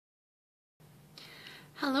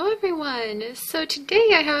Hello everyone! So today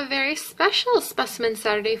I have a very special Specimen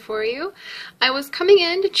Saturday for you. I was coming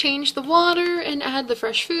in to change the water and add the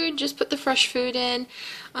fresh food, just put the fresh food in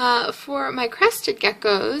for my crested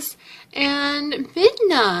geckos, and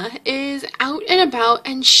Midna is out and about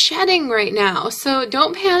and shedding right now. So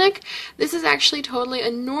don't panic, this is actually totally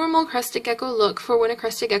a normal crested gecko look for when a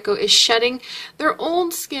crested gecko is shedding their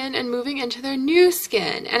old skin and moving into their new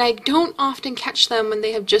skin, and I don't often catch them when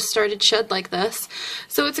they have just started shed like this.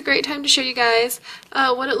 So it's a great time to show you guys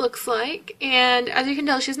what it looks like. And as you can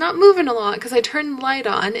tell, she's not moving a lot because I turned the light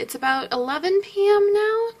on. It's about 11 p.m.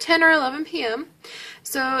 now, 10 or 11 p.m.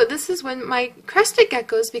 So this is when my crested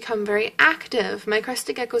geckos become very active. My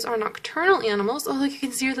crested geckos are nocturnal animals. Oh, look, you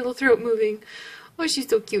can see her little throat moving. Oh, she's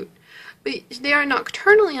so cute. But they are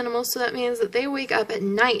nocturnal animals, so that means that they wake up at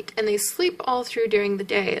night and they sleep all through during the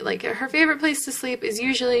day. Like, her favorite place to sleep is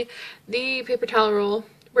usually the paper towel roll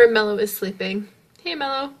where Mello is sleeping. Hey,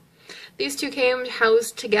 Mello. These two came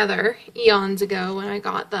housed together eons ago when I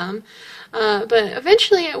got them. But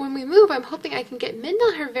eventually, when we move, I'm hoping I can get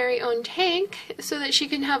Midna her very own tank so that she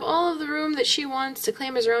can have all of the room that she wants to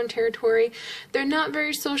claim as her own territory. They're not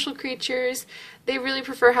very social creatures. They really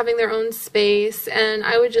prefer having their own space, and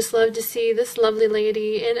I would just love to see this lovely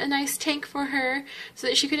lady in a nice tank for her so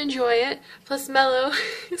that she could enjoy it. Plus Mello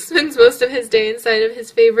spends most of his day inside of his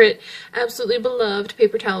favorite, absolutely beloved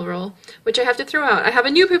paper towel roll, which I have to throw out. I have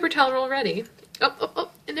a new paper towel roll ready. Oh, oh,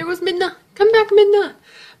 oh, and there goes Midna. Come back, Midna.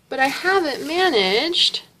 But I haven't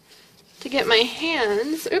managed to get my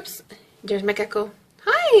hands. Oops, there's my gecko.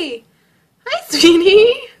 Hi! Hi,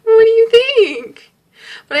 sweetie! What do you think?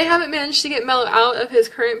 But I haven't managed to get Mello out of his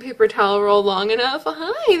current paper towel roll long enough. Oh,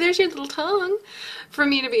 hi, there's your little tongue. For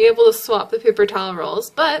me to be able to swap the paper towel rolls.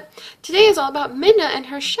 But today is all about Midna and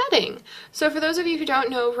her shedding. So for those of you who don't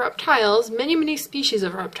know, reptiles, many species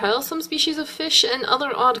of reptiles, some species of fish and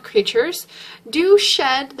other odd creatures, do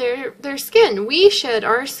shed their skin. We shed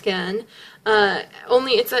our skin,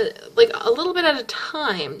 only it's like a little bit at a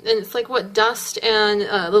time. And it's like what dust and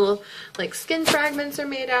little like skin fragments are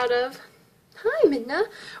made out of. Hi, Midna.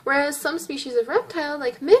 Whereas some species of reptile,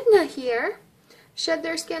 like Midna here, shed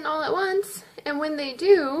their skin all at once, and when they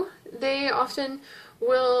do, they often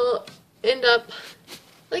will end up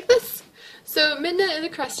like this. So Midna is a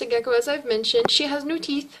crested gecko, as I've mentioned. She has no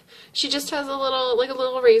teeth. She just has a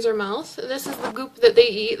little razor mouth. This is the goop that they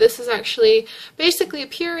eat. This is actually basically a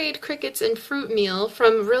pureed crickets and fruit meal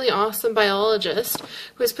from a really awesome biologist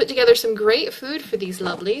who has put together some great food for these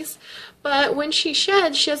lovelies. But when she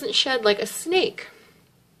sheds, she doesn't shed like a snake.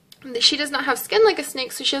 She does not have skin like a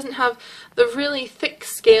snake, so she doesn't have the really thick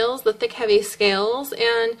scales, the thick heavy scales,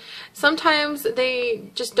 and sometimes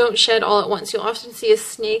they just don't shed all at once. You'll often see a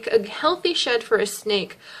snake, a healthy shed for a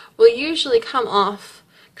snake will usually come off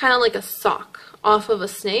kind of like a sock off of a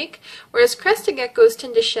snake, whereas crested geckos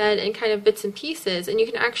tend to shed in kind of bits and pieces, and you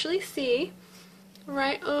can actually see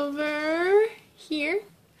right over here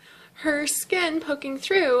her skin poking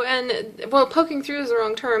through, and well, poking through is the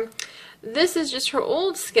wrong term. This is just her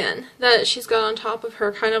old skin that she's got on top of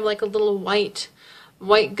her, kind of like a little white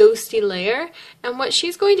ghosty layer. And what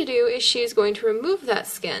she's going to do is she's going to remove that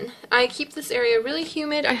skin. I keep this area really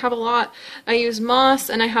humid. I use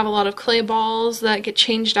moss, and I have a lot of clay balls that get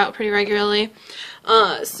changed out pretty regularly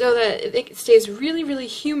so that it stays really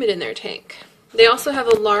humid in their tank. They also have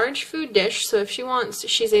a large food dish, so if she wants,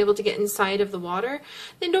 she's able to get inside of the water.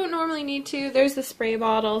 They don't normally need to. There's the spray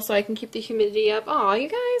bottle, so I can keep the humidity up. Aw, you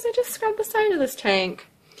guys, I just scrubbed the side of this tank.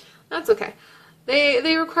 That's okay.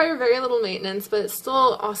 They require very little maintenance, but it's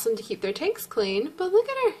still awesome to keep their tanks clean. But look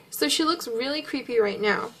at her. So she looks really creepy right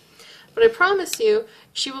now. But I promise you,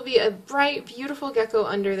 she will be a bright, beautiful gecko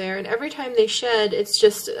under there, and every time they shed, it's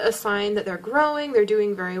just a sign that they're growing, they're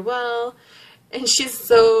doing very well, and she's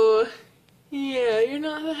so... Yeah, you're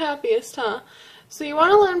not the happiest, huh? So you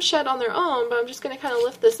want to let them shed on their own, but I'm just going to kind of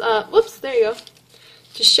lift this up. Whoops, there you go.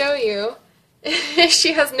 To show you,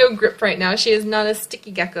 she has no grip right now. She is not a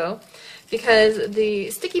sticky gecko because the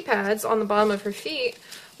sticky pads on the bottom of her feet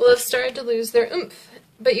will have started to lose their oomph.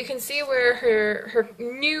 But you can see where her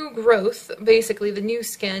new growth, basically the new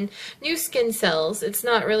skin cells, it's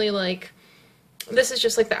not really like... This is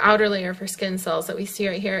just like the outer layer of her skin cells that we see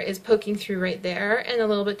right here is poking through right there and a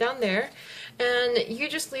little bit down there. And you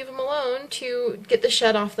just leave them alone to get the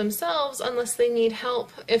shed off themselves unless they need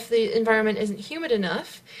help if the environment isn't humid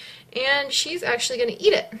enough. And she's actually going to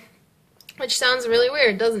eat it. which sounds really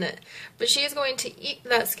weird, doesn't it? But she is going to eat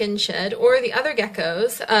that skin shed, or the other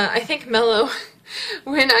geckos. I think Mello,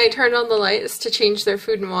 when I turned on the lights to change their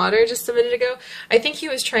food and water just a minute ago, I think he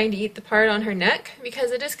was trying to eat the part on her neck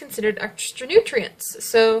because it is considered extra nutrients.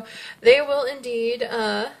 So they will indeed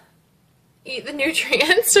eat the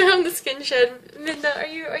nutrients from the skin shed. Midna, are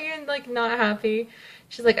you like not happy?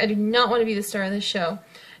 She's like, I do not want to be the star of this show.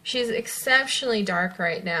 She's exceptionally dark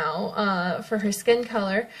right now for her skin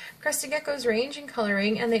color. Crested geckos range in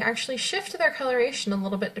coloring, and they actually shift their coloration a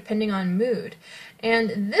little bit depending on mood.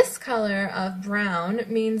 And this color of brown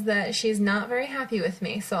means that she's not very happy with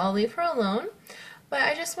me, so I'll leave her alone. But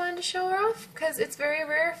I just wanted to show her off because it's very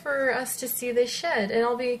rare for us to see this shed, and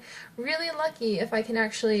I'll be really lucky if I can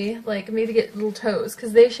actually like maybe get little toes,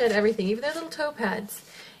 because they shed everything, even their little toe pads.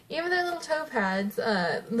 Even their little toe pads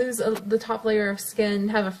lose the top layer of skin,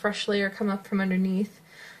 have a fresh layer come up from underneath.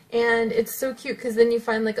 And it's so cute because then you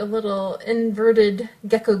find like a little inverted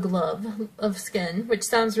gecko glove of skin, which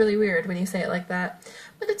sounds really weird when you say it like that.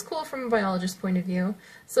 But it's cool from a biologist's point of view.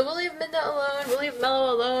 So we'll leave Midna alone, we'll leave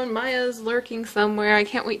Mello alone. Maya's lurking somewhere. I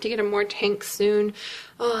can't wait to get him more tanks soon.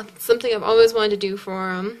 Oh, it's something I've always wanted to do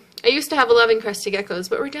for him. I used to have 11 crested geckos,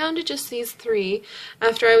 but we're down to just these 3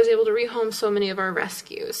 after I was able to rehome so many of our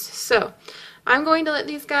rescues. So I'm going to let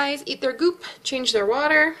these guys eat their goop, change their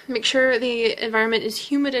water, make sure the environment is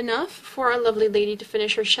humid enough for our lovely lady to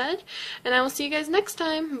finish her shed, and I will see you guys next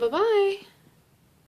time. Bye-bye!